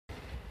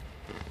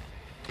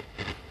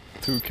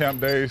2 camp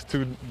days,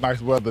 2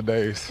 nice weather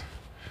days.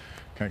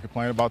 Can't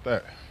complain about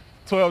that.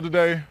 12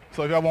 today,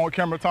 so if y'all want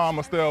camera time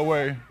or stay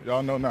away,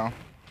 y'all know now.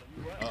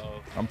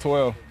 I'm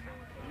 12.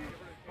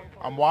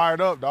 I'm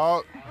wired up,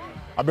 dog.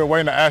 I've been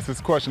waiting to ask this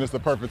question. It's the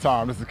perfect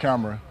time. This is the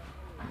camera.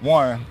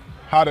 1,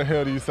 how the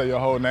hell do you say your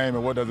whole name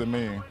and what does it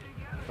mean?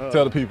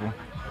 Tell the people.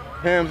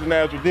 Hamza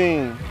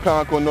Nasruddin,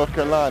 Concord, North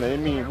Carolina. It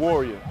means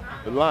warrior,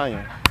 the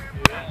lion.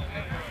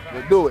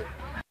 Let's do it.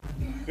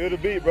 Feel the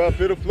beat, bro.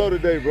 Feel the flow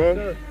today, bro.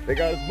 Sure. They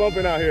got us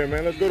bumping out here,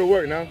 man. Let's go to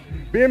work now.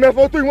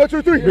 BMF 03, 1,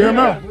 2, 3.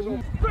 BMF.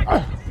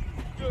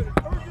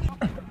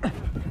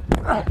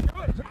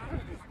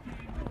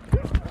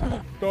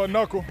 Throw a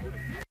knuckle.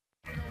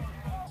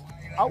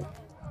 Out.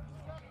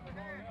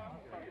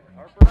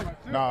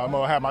 Nah, I'm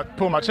gonna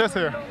pull my chest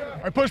here.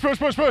 Hey, push.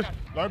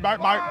 Learn back,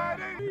 Mike.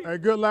 Hey,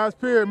 good last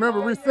period.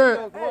 Remember,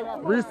 reset.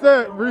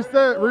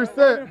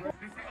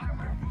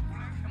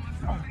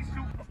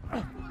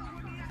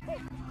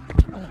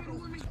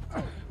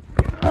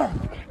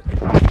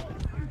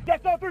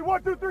 That's all 3,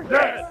 1, 2, 3.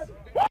 Yes.